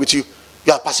 What's wrong with you?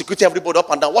 You are persecuting everybody up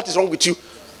and down. What is wrong with you?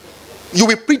 You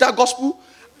will preach that gospel,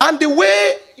 and the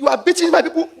way you are beating my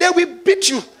people, they will beat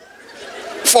you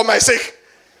for my sake.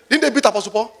 Didn't they beat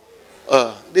Apostle Paul?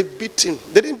 They beat him.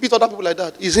 They didn't beat other people like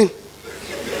that. He's in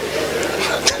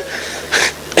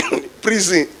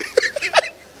prison.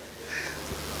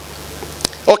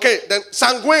 Okay, then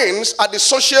sanguines are the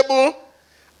sociable,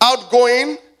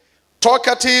 outgoing,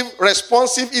 talkative,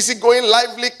 responsive, easygoing,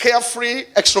 lively, carefree,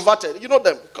 extroverted. You know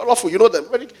them. Colorful, you know them.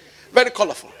 Very, very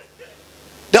colorful.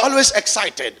 They're always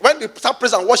excited. When they start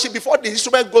praise and worship, before the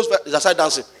instrument goes, they start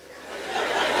dancing.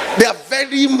 They are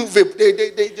very movable.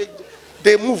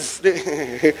 They move.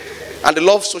 And they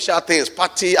love social things.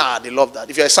 Party, they love that.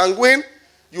 If you're a sanguine,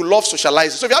 you love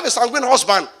socializing. So if you have a sanguine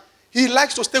husband, he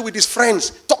likes to stay with his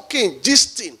friends, talking,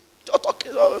 gisting.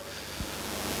 Talking.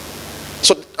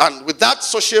 So, and with that,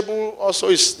 sociable also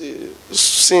is the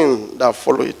sin that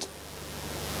follow it.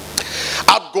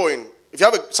 Outgoing. If you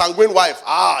have a sanguine wife,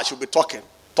 she'll be talking.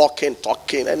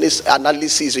 And this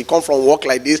analysis, you come from work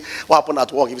like this, what happened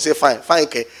at work? If you say, fine,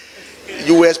 okay.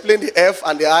 You will explain the F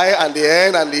and the I and the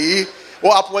N and the E.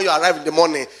 What happened when you arrive in the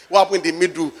morning? What happened in the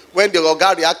middle? When the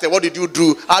guy reacted, what did you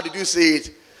do? How did you say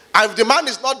it? And if the man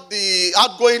is not the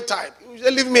outgoing type, you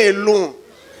say, leave me alone.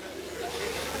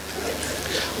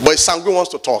 But sanguine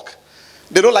wants to talk.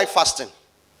 They don't like fasting.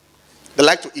 They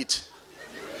like to eat.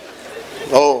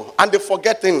 And they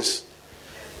forget things.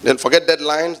 They'll forget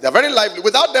deadlines. They're very lively.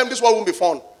 Without them, this world won't be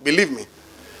fun. Believe me.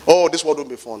 This world won't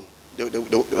be fun. There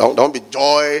won't be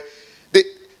joy.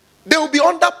 They will be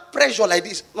under pressure like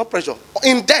this. Not pressure.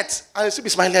 In debt. And they'll still be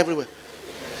smiling everywhere.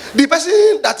 The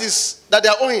person that they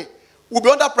are owing will be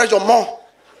under pressure more.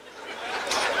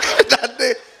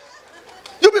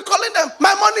 You'll be calling them,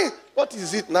 my money. What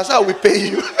is it? That's how we pay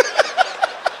you.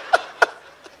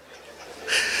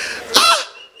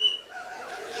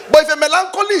 But if a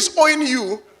melancholy is owing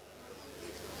you,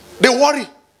 they worry.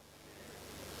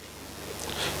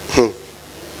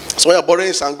 So when you're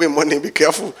borrowing sanguine money, be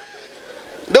careful.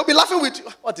 They'll be laughing with you.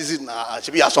 What is it?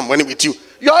 Should we have some money with you?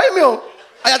 You're owing me. And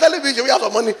you're telling me, should we have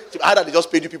some money? Either they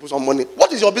just paid you people some money.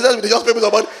 What is your business if they just pay me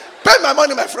some money? Pay my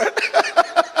money, my friend.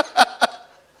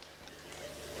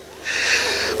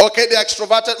 Okay, they're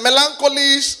extroverted.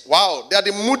 Melancholies, wow, they are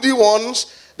the moody ones.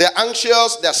 They're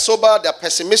anxious, they're sober, they're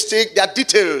pessimistic, they're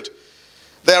detailed.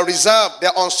 They're reserved,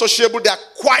 they're unsociable, they're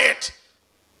quiet.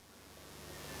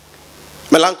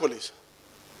 Melancholies.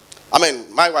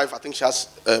 My wife, I think she has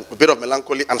a bit of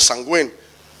melancholy and sanguine.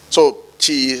 So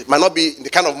she might not be in the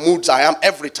kind of moods I am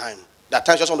every time. There are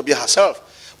times she just want to be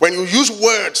herself. When you use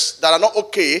words that are not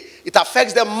okay, it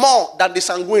affects them more than the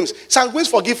sanguines. Sanguines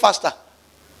forgive faster.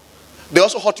 They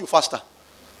also hurt you faster.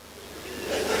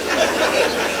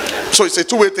 So it's a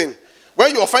two-way thing.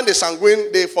 When you offend the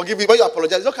sanguine, they forgive you. When you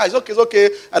apologize, it's okay.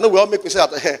 I know we all make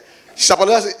mistakes. She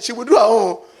apologizes. She will do her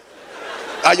own.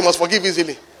 You must forgive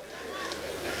easily.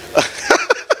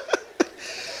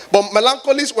 But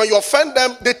melancholies, when you offend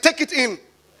them, they take it in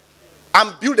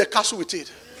and build a castle with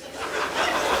it.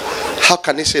 How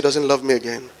can he say he doesn't love me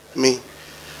again? Me.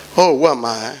 Who am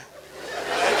I?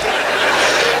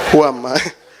 Who am I?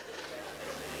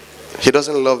 He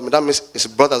doesn't love me. That means his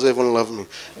brothers don't even love me.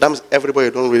 That means everybody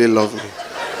don't really love me.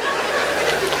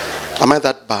 Am I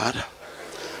that bad?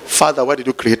 Father, why did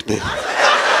you create me?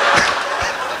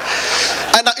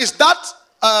 And it's that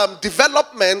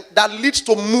development that leads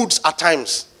to moods at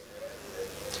times.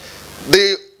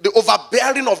 The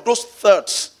overbearing of those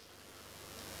thoughts.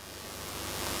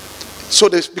 So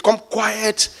they become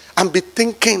quiet and be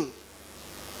thinking.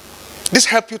 This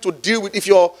helps you to deal with, if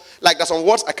you're like, there's some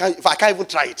words I can't even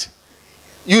try it.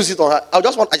 Use it on her. I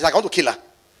want to kill her.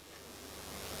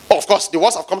 Of course, the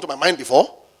words have come to my mind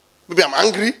before. Maybe I'm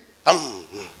angry.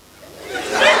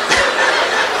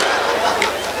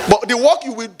 But the work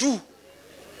you will do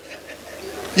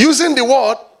using the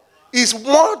word is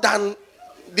more than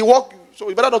the work. So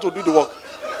you better not to do the work.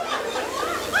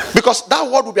 Because that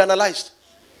word will be analyzed.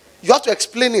 You have to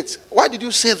explain it. Why did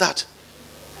you say that?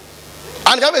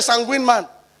 And you have a sanguine man.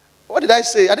 What did I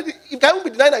say? You can't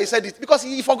be denying that he said it because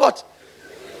he forgot.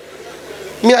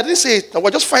 I didn't say it. We're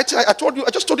just fighting. I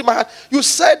just told you my heart. You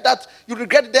said that you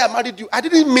regret the day I married you. I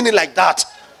didn't mean it like that.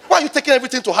 Why are you taking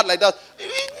everything to heart like that?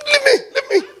 Leave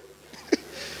me.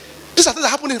 These are things that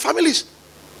happen in families.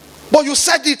 But you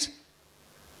said it.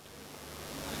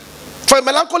 For a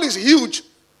melancholy is huge.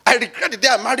 I regret the day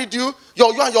I married you.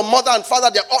 You and your mother and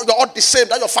father, you're all the same.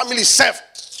 That your family is safe.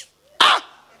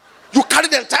 You carry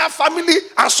the entire family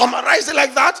and summarize it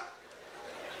like that?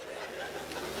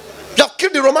 You have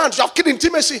killed the romance. You have killed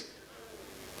intimacy.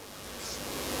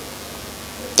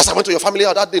 That's why I went to your family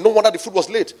out that day. No wonder the food was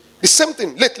late. The same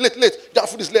thing. Late. Your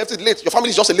food is late. Your family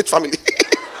is just a late family.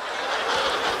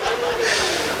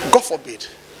 God forbid.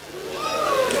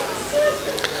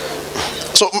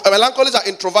 So melancholies are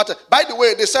introverted. By the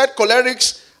way, they said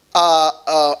cholerics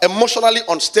are emotionally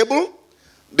unstable.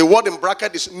 The word in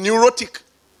bracket is neurotic.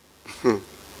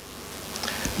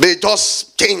 They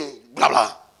just king, blah,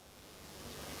 blah.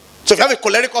 So if you have a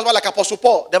choleric husband like Apostle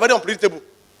Paul, they're very unpredictable.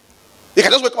 You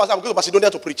can just wake up and say, I'm going to Macedonia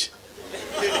to preach.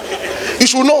 You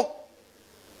should know.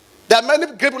 There are many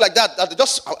people like that they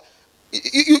just,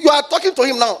 You are talking to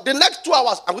him now. The next 2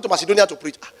 hours, I'm going to Macedonia to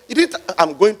preach. He didn't,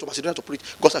 I'm going to Macedonia to preach.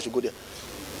 God said I should go there.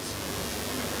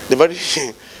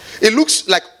 It looks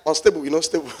like unstable,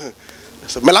 stable.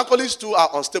 So melancholies too are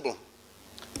unstable.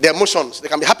 Their emotions, they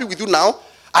can be happy with you now,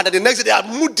 and then the next day they are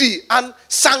moody. And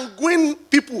sanguine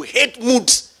people hate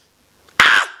moods.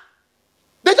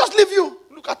 They just leave you.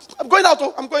 Look at it. I'm going out.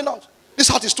 I'm going out. This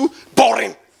house is too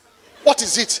boring. What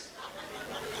is it?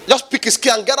 Just pick his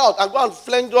key and get out and go and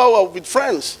flange with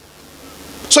friends.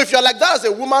 So if you're like that as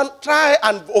a woman, try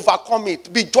and overcome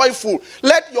it. Be joyful.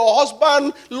 Let your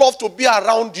husband love to be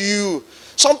around you.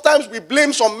 Sometimes we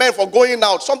blame some men for going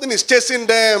out. Something is chasing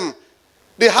them.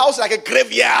 The house is like a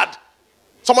graveyard.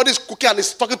 Somebody's cooking and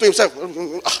is talking to himself.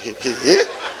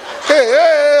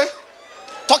 Hey.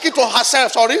 Talking to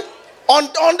herself, sorry.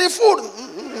 On the food.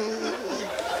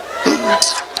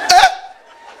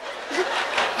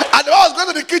 And I was going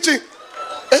to the kitchen.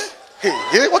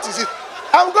 Hey, what is it?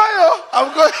 I'm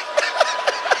going.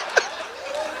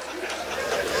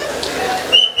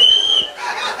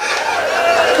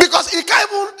 Because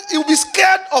he will be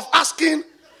scared of asking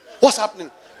what's happening.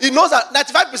 He knows that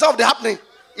 95% of the happening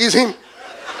is him.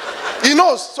 He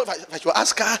knows. So if I should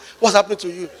ask her what's happening to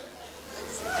you,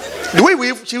 the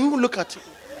way she will look at you,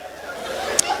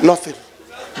 nothing.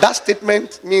 That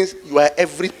statement means you are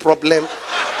every problem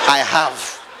I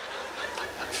have.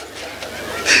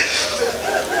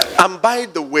 And by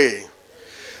the way,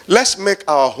 let's make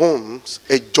our homes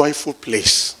a joyful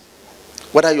place.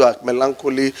 Whether you are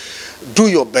melancholy, do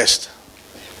your best.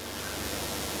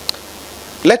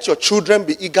 Let your children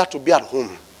be eager to be at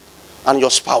home, and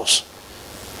your spouse.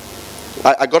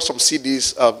 I got some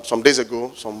CDs some days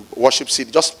ago, some worship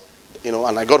CDs,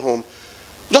 and I got home.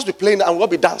 Just be playing and we'll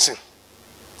be dancing.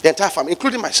 The entire family,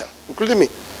 including myself, including me.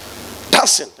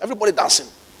 Dancing, everybody dancing.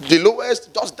 The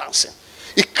lowest, just dancing.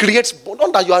 It creates,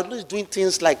 not that you are always doing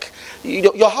things like,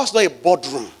 your house is not a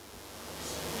boardroom.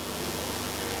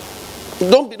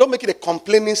 Don't make it a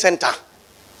complaining center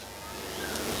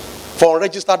for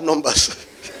unregistered numbers.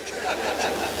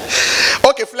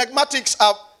 Okay, phlegmatics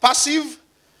are passive,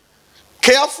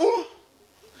 careful,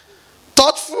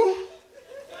 thoughtful,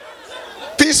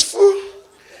 peaceful,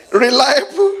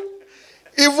 reliable,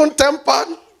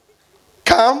 even-tempered,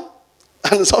 calm,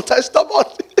 and sometimes stubborn.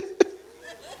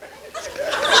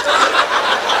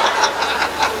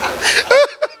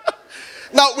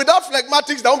 Now, without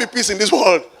phlegmatics, there won't be peace in this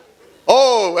world.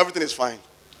 Oh, everything is fine.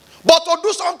 But to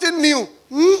do something new,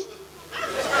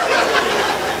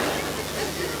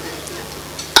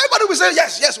 everybody will say,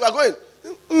 yes, we are going.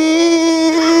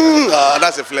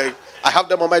 That's a flag. I have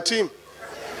them on my team.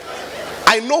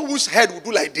 I know whose head will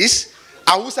do like this,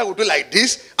 and whose head will do like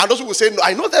this, and those who will say no.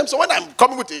 I know them, so when I'm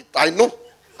coming with it, I know.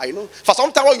 For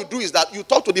some time, what you do is that you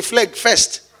talk to the flag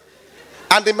first,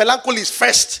 and the melancholy is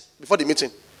first before the meeting.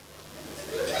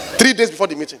 3 days before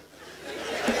the meeting.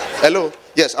 Hello?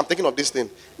 Yes, I'm thinking of this thing.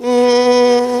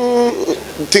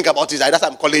 Think about it. That's why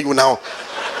I'm calling you now.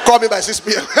 Call me by 6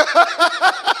 p.m.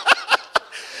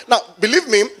 Now, believe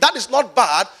me, that is not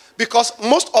bad, because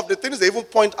most of the things they even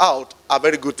point out are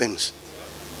very good things.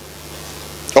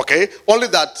 Okay? Only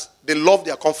that they love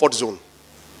their comfort zone.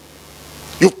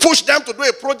 You push them to do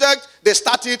a project, they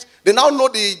start it, they now know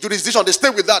the jurisdiction, they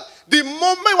stay with that. The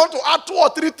moment you want to add 2 or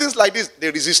 3 things like this, they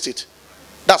resist it.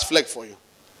 That's flag for you.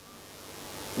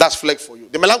 That's flag for you.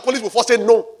 The melancholists will first say,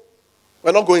 no,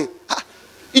 we're not going.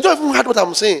 You don't even heard what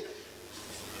I'm saying.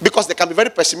 Because they can be very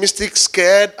pessimistic,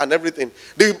 scared, and everything.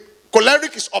 The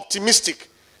choleric is optimistic.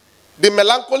 The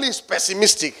melancholy is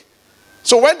pessimistic.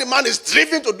 So when the man is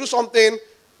driven to do something,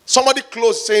 somebody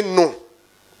close saying no.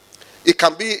 It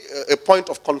can be a point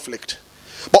of conflict.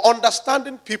 But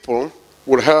understanding people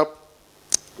will help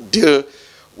deal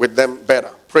with them better.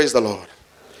 Praise the Lord.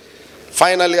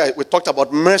 Finally, we talked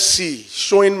about mercy,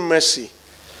 showing mercy.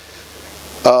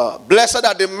 Blessed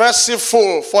are the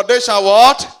merciful, for they shall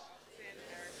what?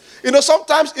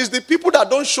 Sometimes it's the people that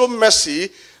don't show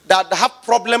mercy that have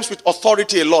problems with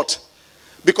authority a lot.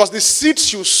 Because the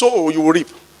seeds you sow, you will reap.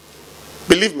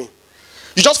 Believe me.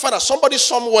 You just find that somebody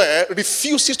somewhere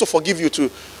refuses to forgive you too.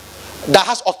 That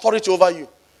has authority over you.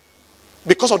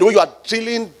 Because of the way you are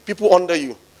drilling people under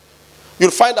you. You'll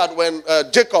find that when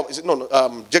Jacob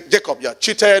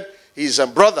cheated his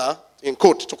brother, in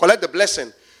quote, to collect the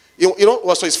blessing. It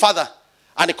was his father.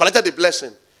 And he collected the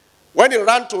blessing. When he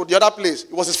ran to the other place,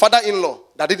 it was his father-in-law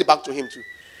that did it back to him too.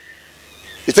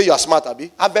 He said, you are smart,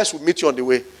 Abi. Harvest will meet you on the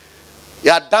way. He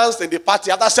had danced in the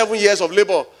party after 7 years of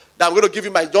labor. That I'm going to give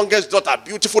you my youngest daughter,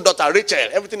 beautiful daughter, Rachel.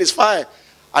 Everything is fine.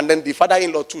 And then the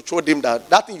father-in-law too told him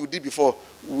that thing you did before,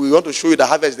 we want to show you the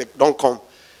harvest, they don't come.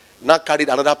 Now carried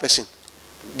another person.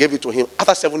 gave it to him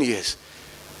after 7 years.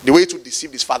 The way to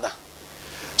deceive his father.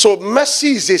 So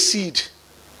mercy is a seed.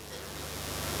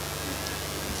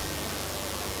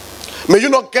 May you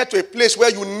not get to a place where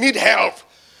you need help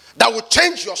that will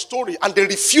change your story and they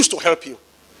refuse to help you.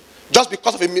 Just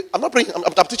because of a... I'm not praying.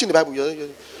 I'm teaching the Bible.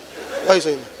 What are you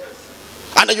saying?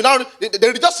 And then you now...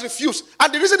 They just refuse.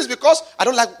 And the reason is because I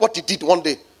don't like what he did one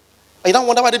day. And you don't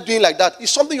wonder why they're doing like that.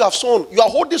 It's something you have sown. You are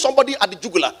holding somebody at the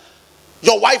jugular.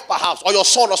 Your wife perhaps. Or your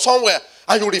son or somewhere.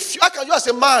 And you refuse. How can you as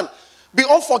a man be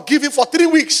unforgiving for 3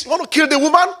 weeks? You want to kill the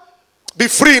woman? Be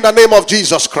free in the name of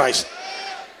Jesus Christ.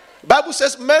 The Bible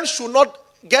says men should not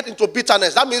get into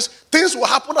bitterness. That means things will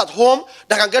happen at home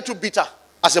that can get you bitter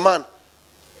as a man.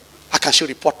 How can she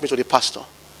report me to the pastor?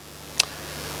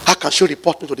 How can she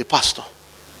report me to the pastor?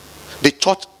 The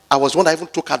church, I was one that even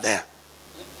took her there.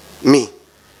 Me.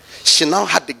 She now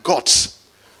had the guts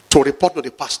to report to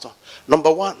the pastor.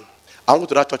 Number one, I won't go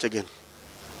to that church again.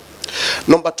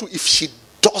 Number two, if she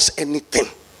does anything,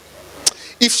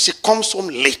 if she comes home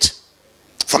late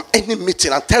from any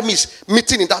meeting and tell me it's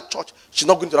meeting in that church, she's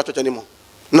not going to that church anymore.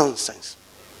 Nonsense.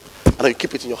 And you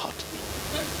keep it in your heart.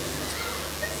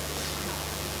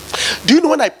 Do you know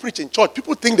when I preach in church,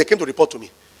 people think they came to report to me?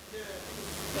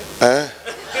 I'm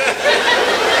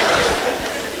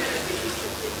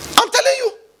telling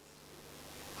you.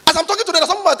 As I'm talking to them,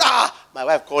 someone my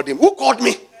wife called him. Who called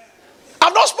me?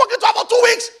 I've not spoken to her for 2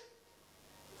 weeks.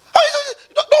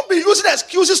 Don't be using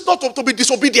excuses not to be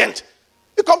disobedient.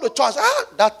 You come to church,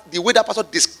 the way that pastor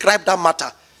described that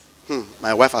matter.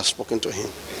 My wife has spoken to him.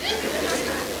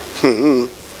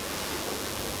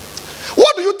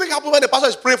 What do you think happens when the pastor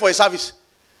is praying for a service?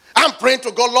 I'm praying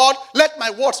to God, Lord, let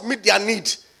my words meet their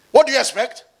need. What do you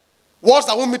expect? Words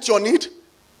that won't meet your need?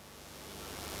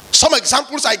 Some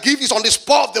examples I give is on the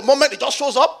spur of the moment, it just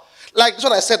shows up. Like this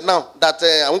one I said now, that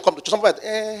I won't come to church. Somebody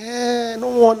no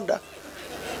wonder.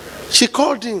 She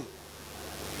called him.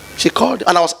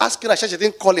 And I was asking her, she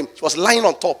didn't call him. She was lying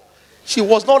on top. She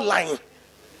was not lying.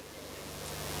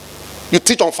 You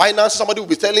teach on finance, somebody will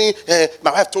be telling,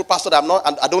 my wife told pastor that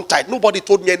I don't tithe. Nobody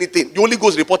told me anything. The Holy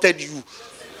Ghost reported you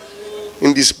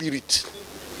in the spirit.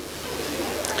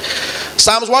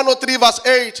 Psalms 103 verse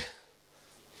 8.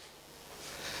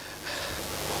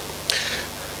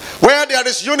 Where there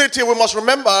is unity, we must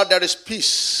remember there is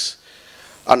peace.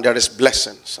 And there is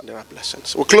blessings. And there are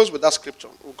blessings. We'll close with that scripture.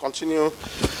 We'll continue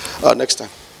next time.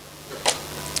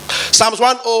 Psalms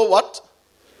 1:0 what?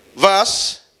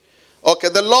 Verse. Okay,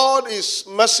 the Lord is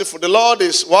merciful. The Lord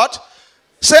is what?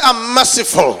 Say, I'm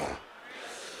merciful.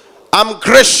 I'm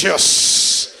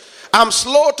gracious. I'm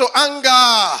slow to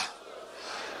anger.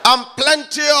 I'm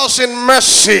plenteous in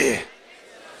mercy.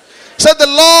 Say, the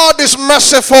Lord is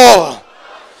merciful.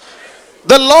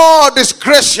 The Lord is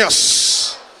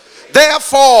gracious.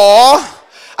 Therefore,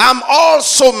 I'm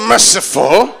also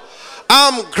merciful.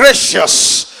 I'm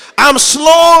gracious. I'm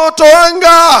slow to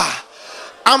anger.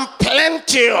 I'm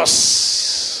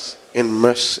plenteous in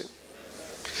mercy.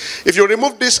 If you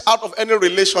remove this out of any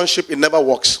relationship, it never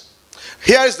works.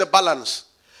 Here is the balance.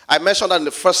 I mentioned that in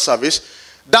the first service.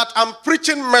 That I'm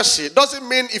preaching mercy doesn't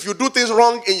mean if you do things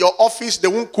wrong in your office, they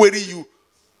won't query you.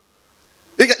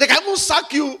 They can even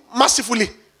sack you mercifully.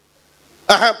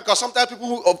 Because sometimes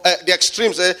people, the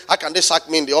extremes, say, how can they sack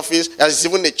me in the office? As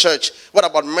even in the church. What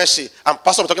about mercy? And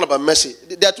pastor, we're talking about mercy.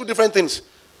 They are two different things.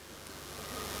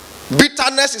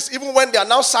 Bitterness is even when they are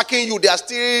now sacking you, they are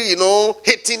still,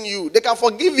 hating you. They can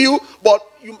forgive you, but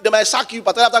they might sack you,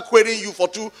 but after querying you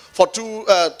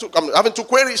having two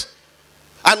queries.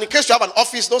 And in case you have an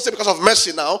office, don't say because of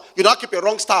mercy now, you don't keep a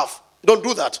wrong staff. You don't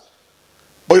do that.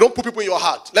 But you don't put people in your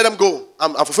heart. Let them go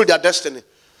and fulfill their destiny.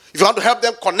 If you want to help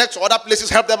them connect to other places,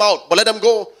 help them out. But let them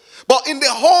go. But in the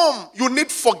home, you need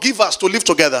forgivers to live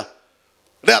together.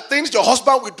 There are things your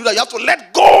husband will do that you have to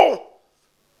let go.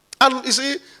 And you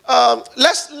see,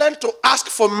 let's learn to ask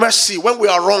for mercy when we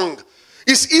are wrong.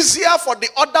 It's easier for the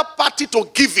other party to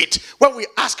give it when we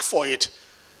ask for it.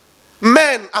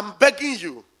 Men, I'm begging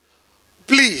you,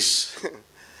 please,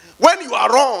 when you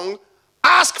are wrong,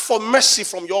 ask for mercy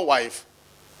from your wife.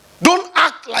 Don't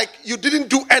act like you didn't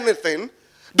do anything.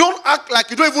 Don't act like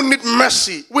you don't even need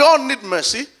mercy. We all need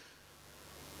mercy.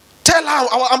 Tell her,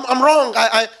 I'm wrong.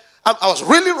 I was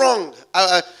really wrong.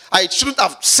 I shouldn't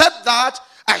have said that.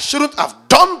 I shouldn't have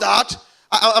done that.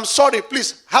 I'm sorry.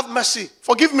 Please have mercy.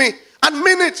 Forgive me. And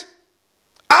mean it.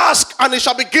 Ask and it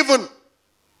shall be given.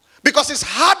 Because it's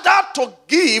harder to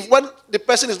give when the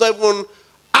person is not even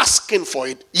asking for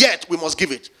it. Yet we must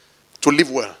give it to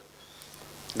live well.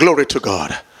 Glory to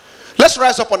God. Let's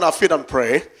rise up on our feet and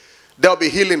pray. There will be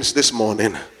healings this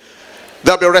morning.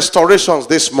 There will be restorations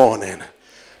this morning.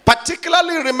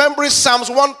 particularly remembering Psalms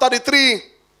 133,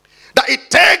 that it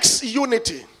takes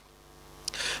unity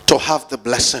to have the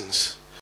blessings.